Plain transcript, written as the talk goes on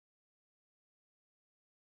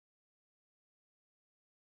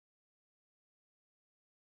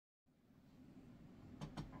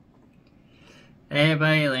Hey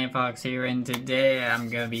everybody, LandFox here, and today I'm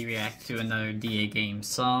gonna be reacting to another DAGames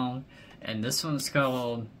song, and this one's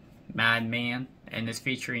called Madman, and it's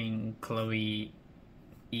featuring Chloe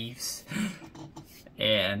Eves.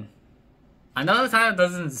 And I know the title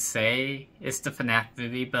doesn't say it's the FNAF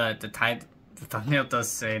movie, but the thumbnail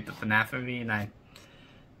does say the FNAF movie, and I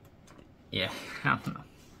don't know.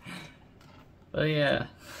 But yeah.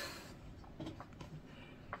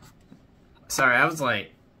 Sorry, I was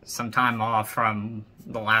like some time off from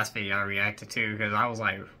the last video I reacted to because I was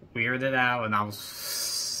like weirded out and I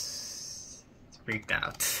was freaked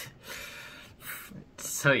out.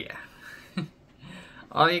 So yeah.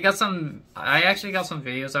 I actually got some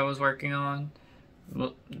videos I was working on,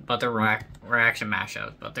 but they're reaction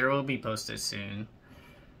mashups, but they will be posted soon.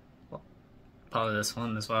 Probably this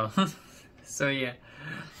one as well. So yeah.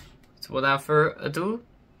 So without further ado,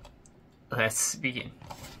 let's begin.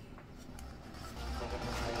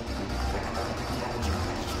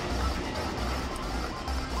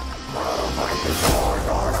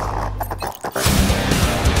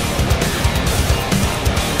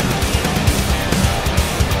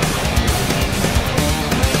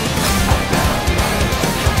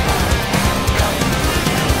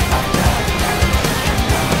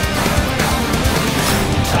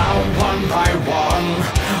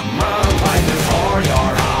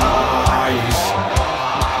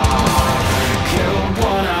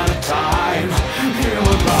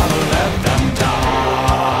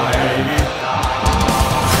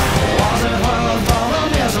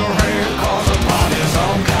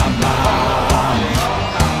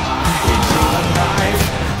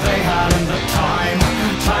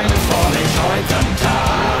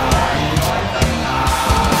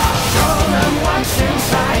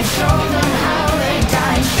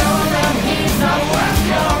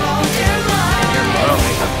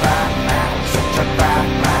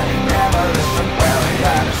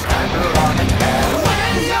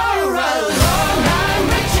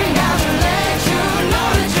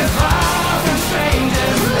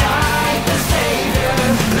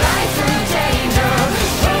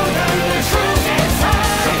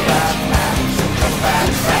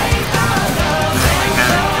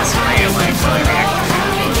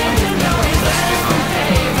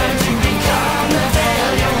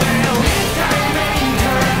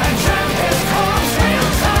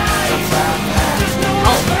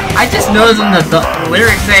 I just noticed in the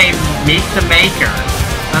lyrics say "Meet the Maker."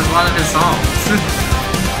 That's one of his songs.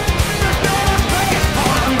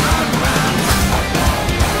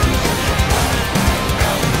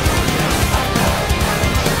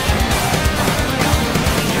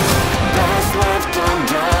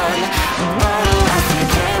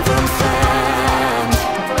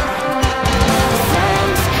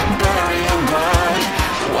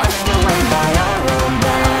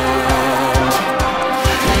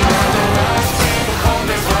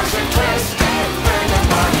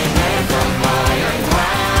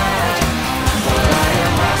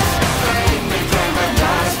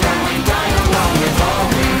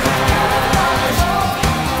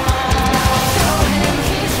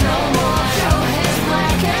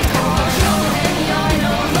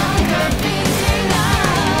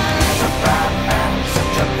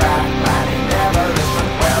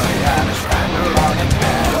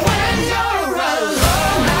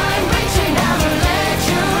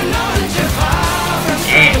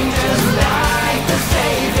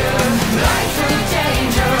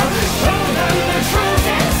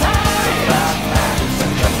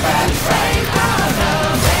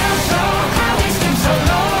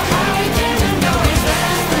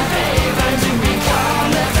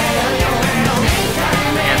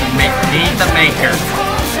 Maker.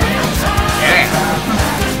 Yeah.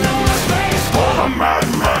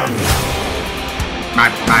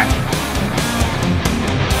 Bye.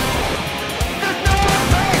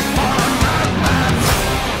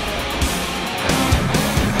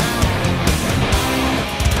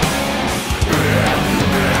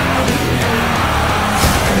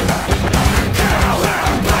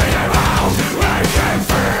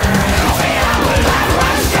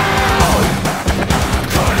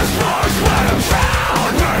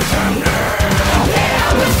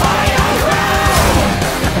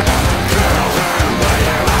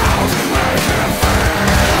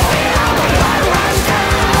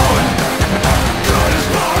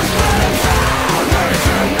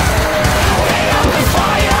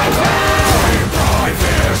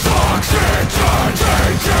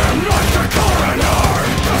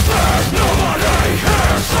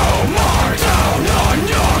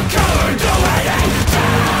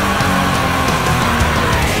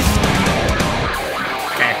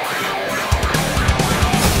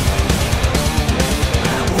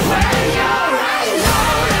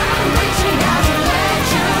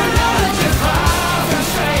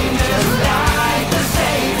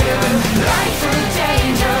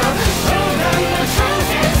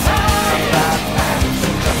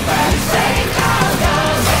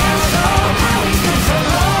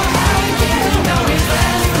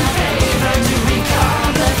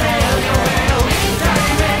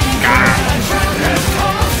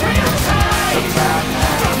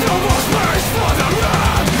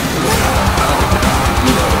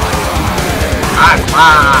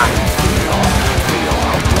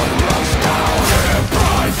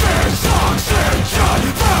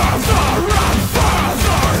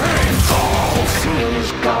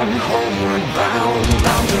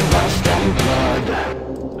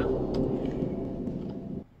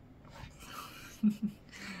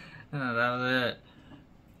 That was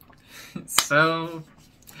it. So,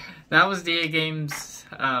 that was DAGames.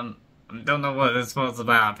 Don't know what this was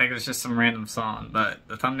about. I think it was just some random song, but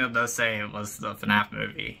the thumbnail does say it was the FNAF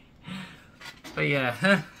movie. But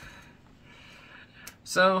yeah.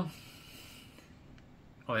 So,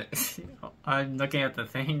 I'm looking at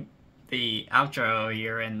the outro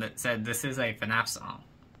here, and it said this is a FNAF song.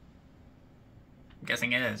 I'm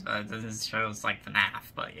guessing it is, but it doesn't show it's like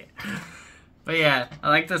FNAF, but yeah. But yeah, I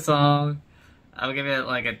like the song. I'll give it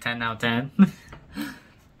like a 10 out of 10.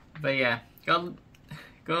 But yeah, go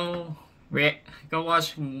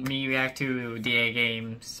watch me react to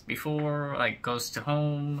DAGames before, like, Goes to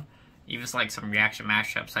Home. Even like some reaction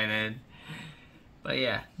mashups I did. But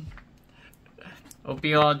yeah. Hope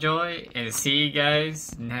you all enjoy, and see you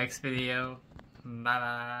guys next video. Bye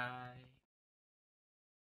bye.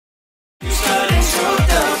 You studied truth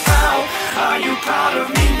about. Are you proud of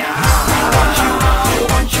me?